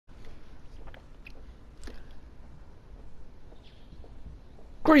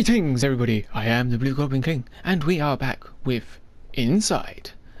Greetings everybody, I am the Blue Goblin King, and we are back with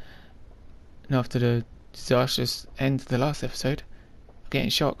Inside. And after the disastrous end of the last episode, getting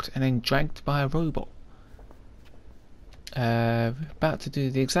shocked and then dragged by a robot. About to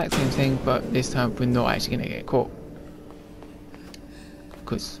do the exact same thing, but this time we're not actually going to get caught.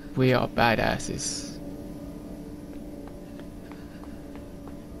 Because we are badasses.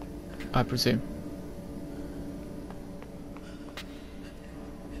 I presume.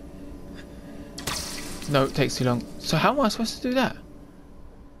 No, it takes too long. So how am I supposed to do that?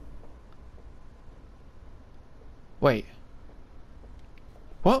 Wait.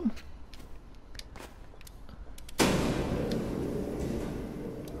 What?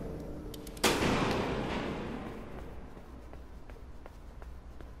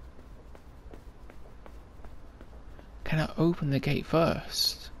 Can I open the gate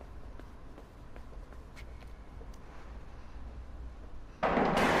first?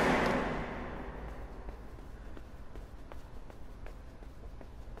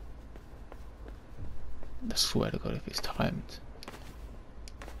 I swear to God if it's timed.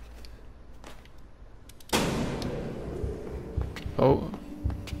 Oh.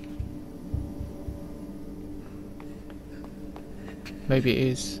 Maybe it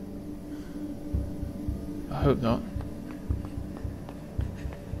is. I hope not.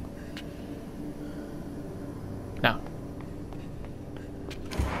 Now.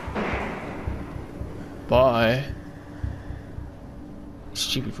 Bye.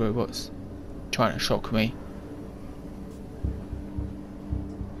 Stupid robots. Trying to shock me.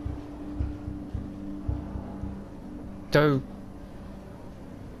 Though,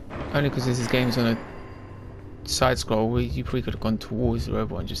 only because this game's on a side scroll, you probably could have gone towards the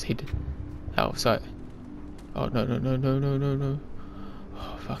robot and just hid out of sight. Oh no no no no no no no!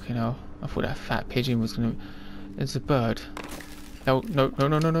 Oh fucking hell! I thought that fat pigeon was gonna. It's a bird. No no no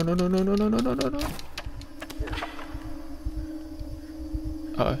no no no no no no no no no no no.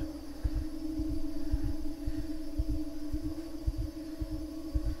 Uh oh.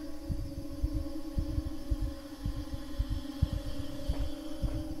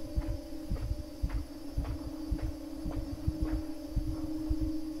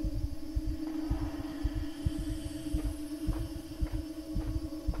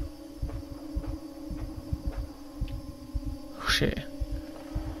 Shit.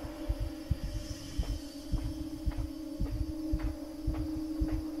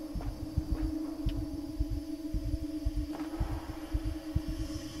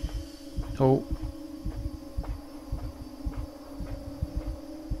 Oh.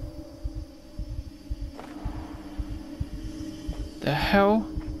 The hell?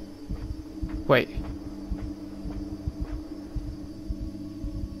 Wait.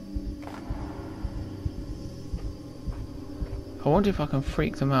 I wonder if I can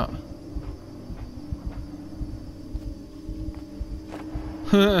freak them out.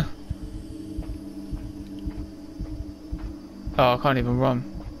 Oh, I can't even run.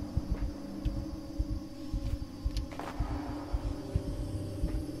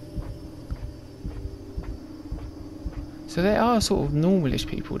 So they are sort of normalish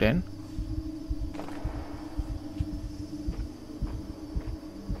people then.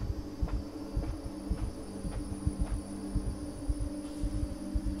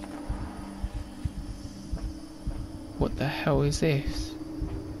 What the hell is this?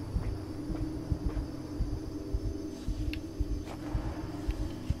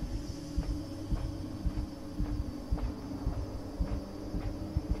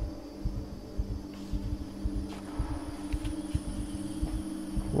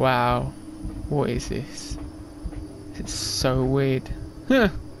 Wow, what is this? It's so weird. Huh.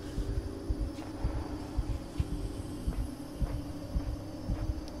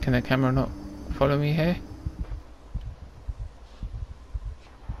 Can the camera not follow me here?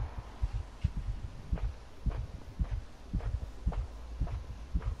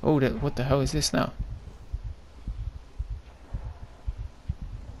 Oh, what the hell is this now?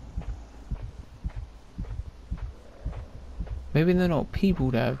 Maybe they're not people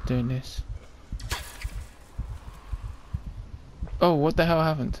that are doing this. Oh, what the hell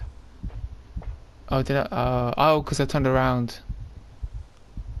happened? Oh, did I? Oh, because I turned around.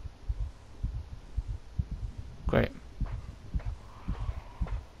 Great.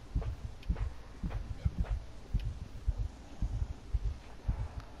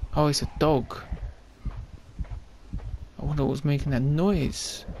 Oh, it's a dog. I wonder what was making that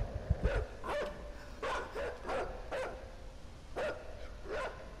noise.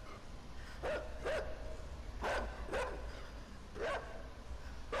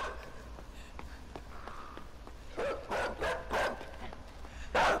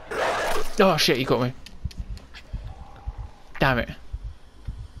 Oh shit, you got me. Damn it.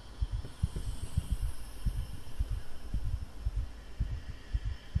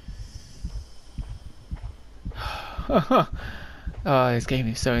 Oh, this game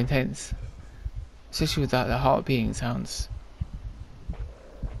is so intense. Especially with that, the heart beating sounds.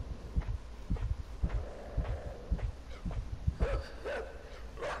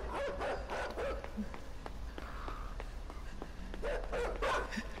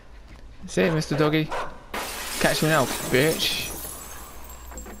 See it, Mr. Doggy. Catch me now, bitch.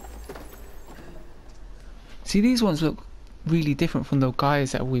 See, these ones look really different from the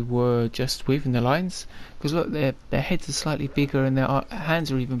guys that we were just with in the lines. Because look, their heads are slightly bigger and their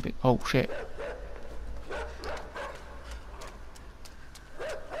hands are even big. Oh shit.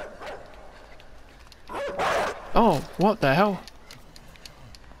 Oh, what the hell?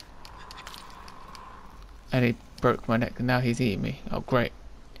 And he broke my neck and now he's eating me. Oh great.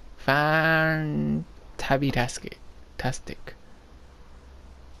 Fantastic.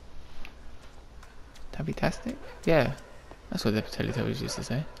 Tabby-tastic? Yeah. That's what the Teletubbies used to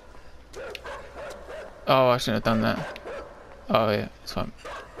say. Oh, I shouldn't have done that. Oh yeah, it's fine.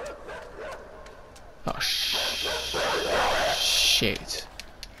 Oh shit.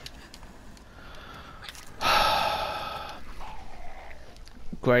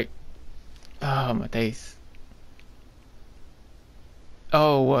 Great. Oh my days.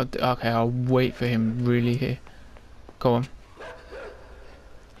 Oh what? Okay, I'll wait for him really here. Go on.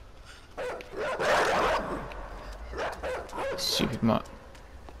 Stupid mutt.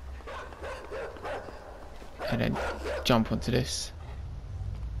 And then jump onto this.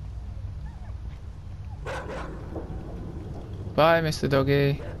 Bye, Mr.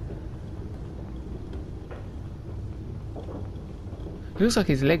 Doggy. It looks like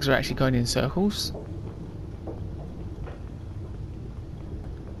his legs are actually going in circles.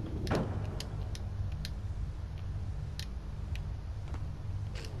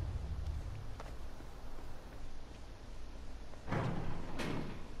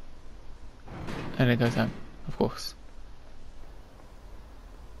 And it goes down, of course.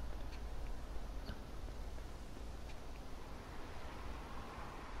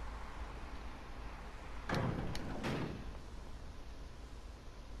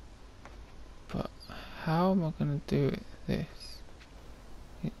 But how am I going to do this?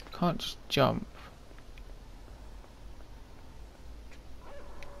 It can't just jump.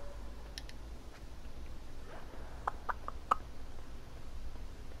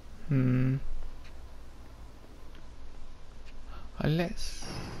 Let's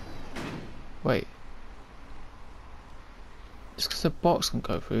wait. Just because the box can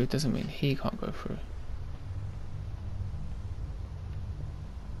go through doesn't mean he can't go through.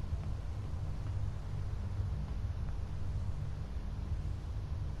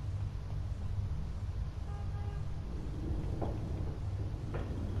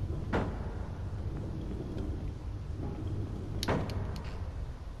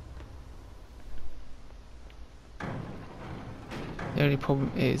 The only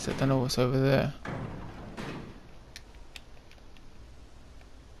problem is I don't know what's over there.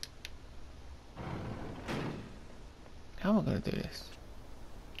 How am I going to do this?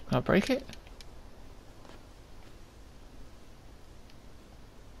 Can I break it?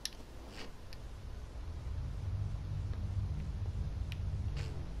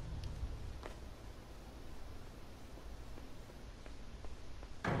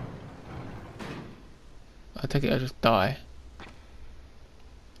 I take it I just die.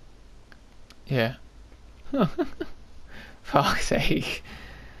 Yeah. Fuck's sake.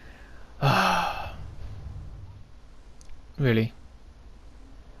 Really?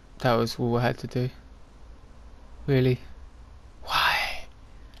 That was all I had to do? Really? Why?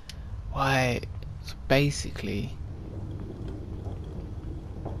 Why? So basically,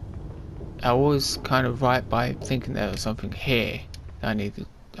 I was kind of right by thinking there was something here that I needed.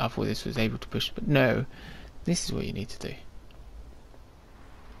 I thought this was able to push, but no. This is what you need to do.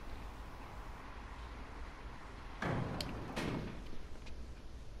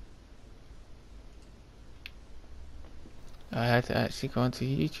 I had to actually go onto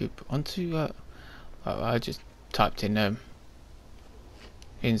YouTube, I just typed in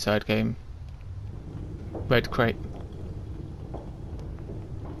inside game red crate.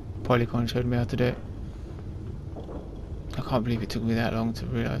 Polygon showed me how to do it. I can't believe it took me that long to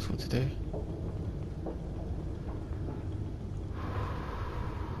realise what to do.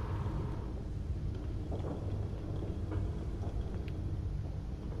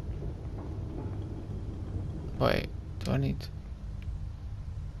 Wait, do I need to...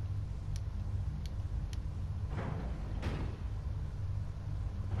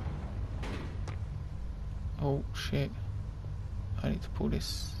 Oh shit. I need to pull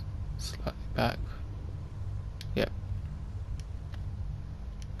this slightly back. Yep.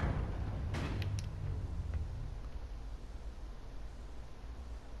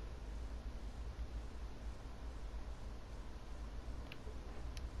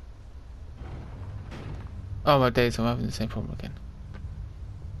 Oh my days, I'm having the same problem again.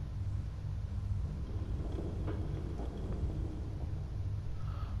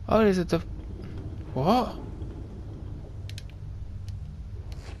 Oh, there's a what?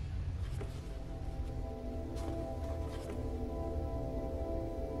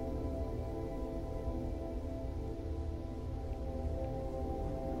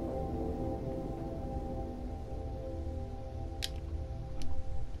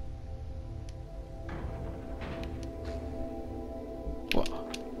 What?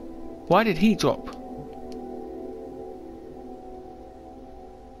 Why did he drop?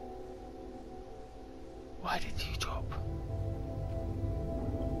 Why did you drop?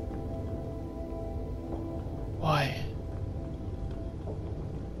 Why?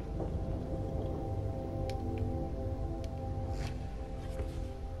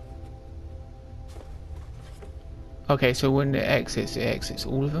 Okay, so when it exits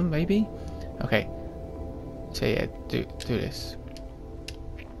all of them, maybe? Okay. So yeah, do this.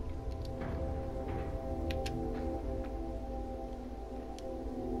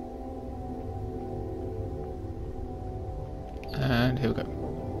 And here we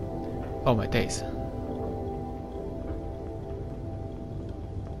go. Oh my days.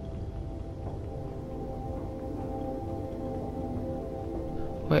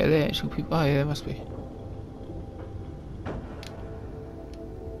 Wait, are there actual people? Oh yeah, there must be.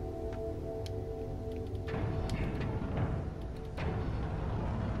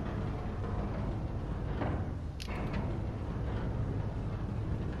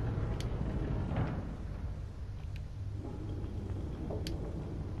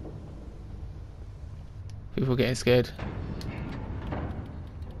 People getting scared.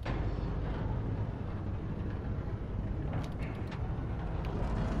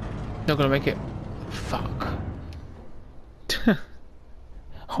 Not gonna make it. Fuck.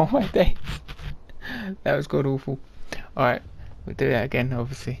 Oh my days. That was god awful. Alright, we'll do that again,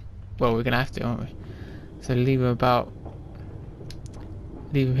 obviously. Well, we're gonna have to, aren't we? So leave him about.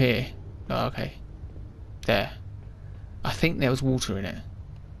 Leave him here. Oh, okay. There. I think there was water in it.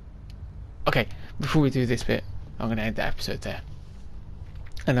 Okay, before we do this bit, I'm gonna end the episode there.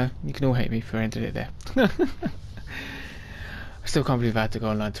 I know, you can all hate me for ending it there. I still can't believe I had to go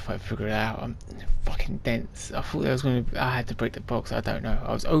online to figure it out. I'm fucking dense. I thought I had to break the box. I don't know.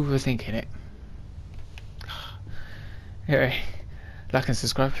 I was overthinking it. Anyway, like and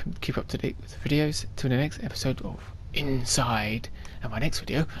subscribe. Keep up to date with the videos. Till the next episode of Inside. And my next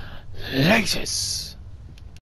video, latest.